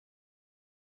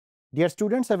Dear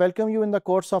students, I welcome you in the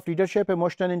course of Leadership,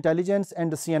 Emotional Intelligence and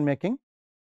Decision Making.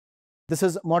 This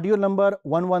is module number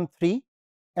 113,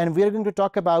 and we are going to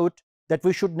talk about that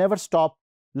we should never stop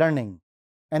learning.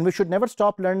 And we should never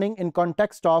stop learning in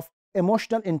context of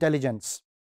emotional intelligence.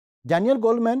 Daniel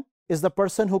Goleman is the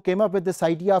person who came up with this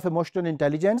idea of emotional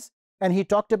intelligence, and he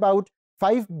talked about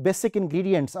 5 basic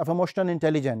ingredients of emotional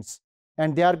intelligence.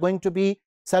 And they are going to be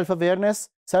self-awareness,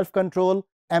 self-control,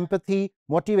 empathy,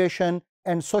 motivation,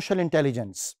 and social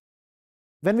intelligence.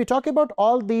 When we talk about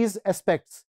all these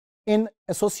aspects in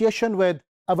association with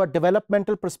our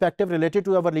developmental perspective related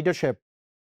to our leadership,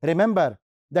 remember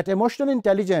that emotional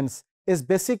intelligence is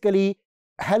basically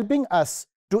helping us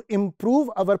to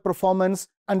improve our performance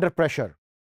under pressure.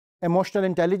 Emotional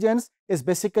intelligence is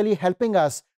basically helping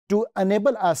us to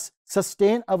enable us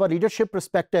sustain our leadership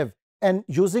perspective and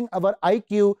using our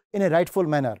IQ in a rightful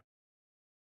manner.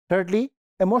 Thirdly,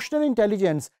 emotional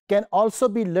intelligence can also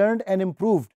be learned and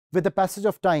improved with the passage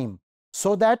of time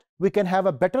so that we can have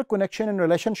a better connection and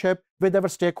relationship with our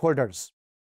stakeholders.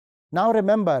 Now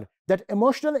remember that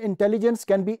emotional intelligence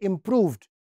can be improved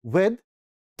with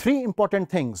 3 important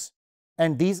things,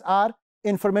 and these are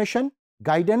information,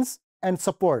 guidance, and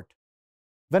support.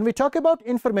 When we talk about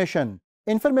information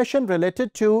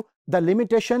related to the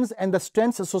limitations and the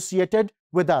strengths associated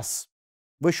with us.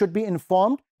 We should be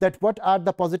informed that what are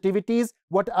the positivities,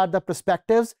 what are the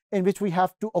perspectives in which we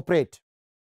have to operate.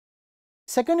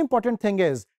 Second important thing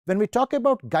is, when we talk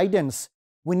about guidance,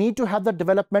 we need to have the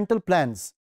developmental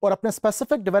plans, और अपने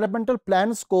specific developmental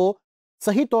plans को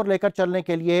सही तौर लेकर चलने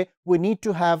के लिए we need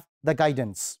to have the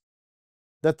guidance.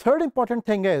 The third important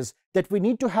thing is that we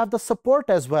need to have the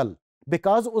support as well,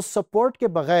 because उस support के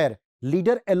बगैर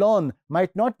leader alone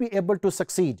might not be able to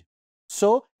succeed.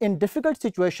 So in difficult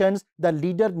situations, the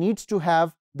leader needs to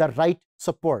have the right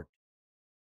support.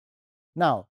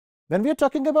 Now, when we are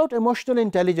talking about emotional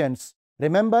intelligence,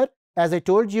 remember, as I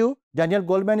told you, Daniel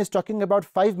Goleman is talking about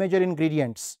 5 major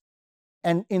ingredients.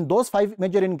 And in those 5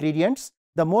 major ingredients,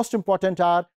 the most important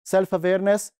are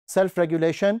self-awareness,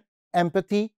 self-regulation,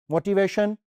 empathy,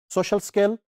 motivation, social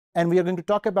skill, and we are going to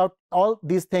talk about all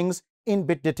these things in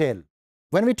bit detail.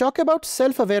 When we talk about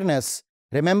self-awareness,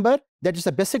 remember that its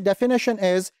a basic definition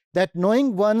is that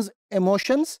knowing one's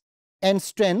emotions and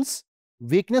strengths,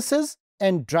 weaknesses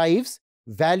and drives,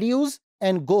 values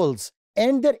and goals,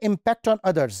 and their impact on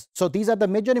others. So these are the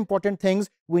major important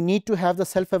things we need to have the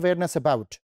self-awareness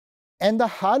about. And the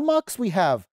hallmarks we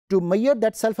have to measure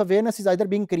that self-awareness is either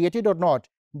being created or not,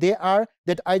 they are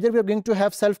that either we are going to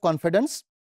have self-confidence,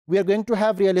 we are going to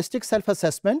have realistic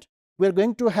self-assessment, we are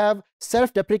going to have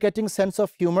self-deprecating sense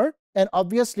of humor, and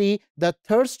obviously the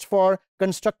thirst for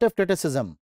constructive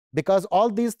criticism, because all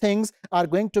these things are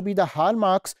going to be the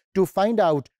hallmarks to find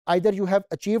out either you have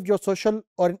achieved your social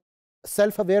or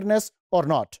self-awareness or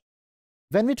not.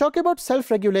 When we talk about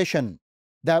self-regulation,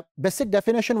 the basic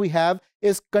definition we have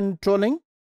is controlling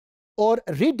or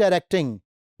redirecting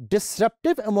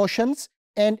disruptive emotions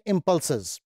and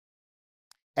impulses.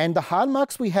 And the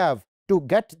hallmarks we have to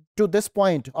get to this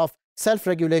point of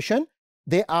self-regulation,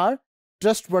 they are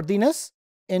trustworthiness,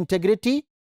 integrity,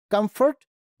 comfort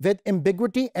with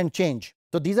ambiguity and change.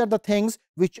 So these are the things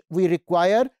which we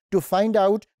require to find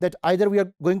out that either we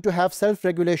are going to have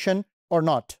self-regulation or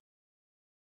not.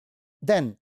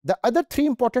 Then the other 3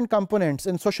 important components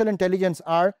in social intelligence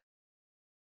are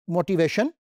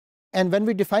motivation. And when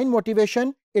we define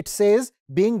motivation, it says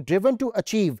being driven to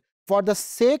achieve for the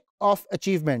sake of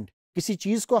achievement. किसी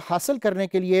चीज को हासिल करने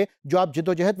के लिए जो आप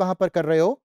जिद्दोजहद वहां पर कर रहे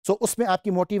हो, सो उसमें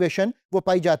आपकी मोटिवेशन वो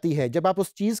पाई जाती है जब आप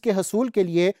उस चीज के हसूल के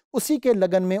लिए उसी के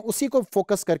लगन में उसी को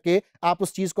फोकस करके आप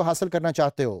उस चीज को हासिल करना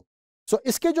चाहते हो. सो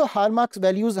इसके जो हॉलमार्क्स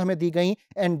वैल्यूज हमें दी गई,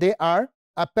 and they are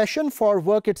a passion for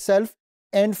work itself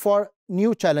and for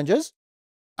new challenges,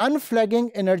 अनफ्लैगिंग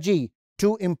energy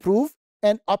to improve,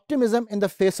 and optimism in the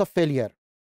face of failure.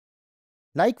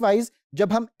 Likewise,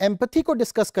 जब हम empathy को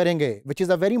डिस्कस करेंगे, which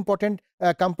is a very important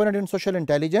component in social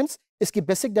intelligence, इसकी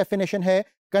basic definition है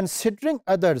considering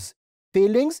others'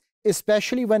 feelings,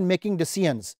 especially when making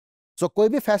decisions. So कोई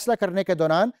भी फैसला करने के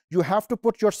दौरान you have to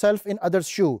put yourself in others'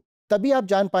 shoe. तभी आप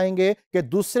जान पाएंगे कि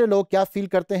दूसरे लोग क्या फील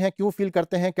करते हैं, क्यों फील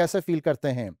करते हैं, कैसे फील करते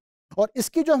हैं. और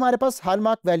इसकी जो हमारे पास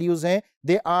hallmark values हैं,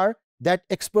 they are that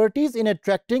expertise in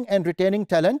attracting and retaining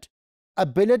talent,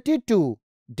 ability to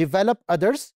develop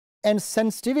others, and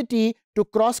sensitivity to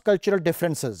cross-cultural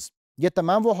differences. ये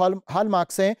तमाम वो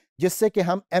hallmarks हैं जिससे कि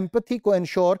हम empathy को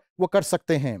ensure वो कर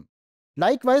सकते हैं.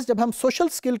 Likewise, जब हम social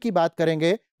skill की बात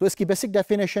करेंगे तो इसकी basic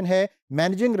definition है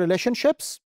managing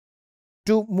relationships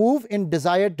to move in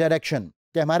desired direction.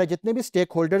 कि हमारे जितने भी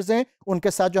स्टेक होल्डर्स हैं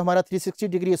उनके साथ जो हमारा 360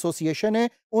 डिग्री एसोसिएशन है,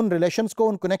 उन रिलेशंस को,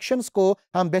 उन कनेक्शंस को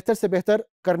हम बेहतर से बेहतर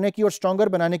करने की और स्ट्रॉन्गर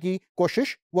बनाने की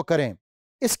कोशिश वो करें।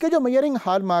 इसके जो मेजरिंग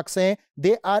हॉल मार्क्स हैं,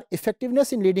 they are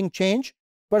effectiveness in leading change,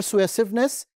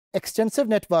 परसुएसिवनेस, extensive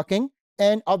networking,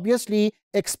 and obviously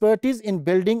expertise in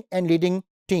building and leading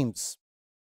teams.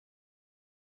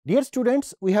 Dear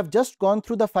students, we have just gone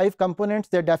through the 5 components,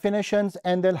 their definitions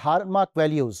and their hallmark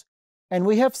values, and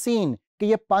we have seen कि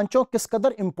ये पांचों किस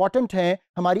कदर important हैं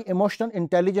हमारी emotional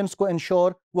intelligence को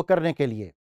ensure वो करने के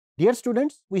लिए। Dear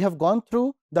students, we have gone through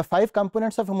the 5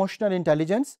 components of emotional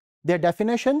intelligence, their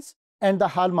definitions and the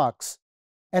hallmarks.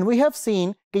 And we have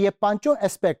seen कि ये पांचों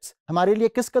एस्पेक्ट्स हमारे लिए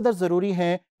किस कदर ज़रूरी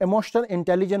हैं इमोशनल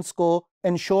इंटेलिजेंस को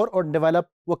इंश्योर और डेवलप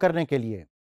वो करने के लिए।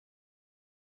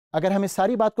 अगर हम इस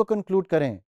सारी बात को कंक्लूड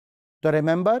करें तो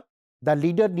remember, the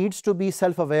leader needs to be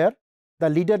self aware,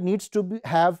 the leader needs to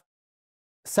have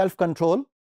self control,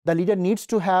 the leader needs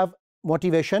to have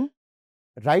motivation,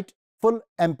 rightful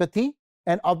empathy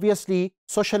and obviously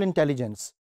social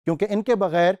intelligence, क्योंकि इनके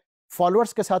बगैर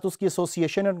फॉलोअर्स के साथ उसकी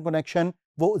एसोसिएशन एंड कनेक्शन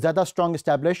वो ज़्यादा strong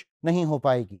establish नहीं हो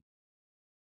पाएगी।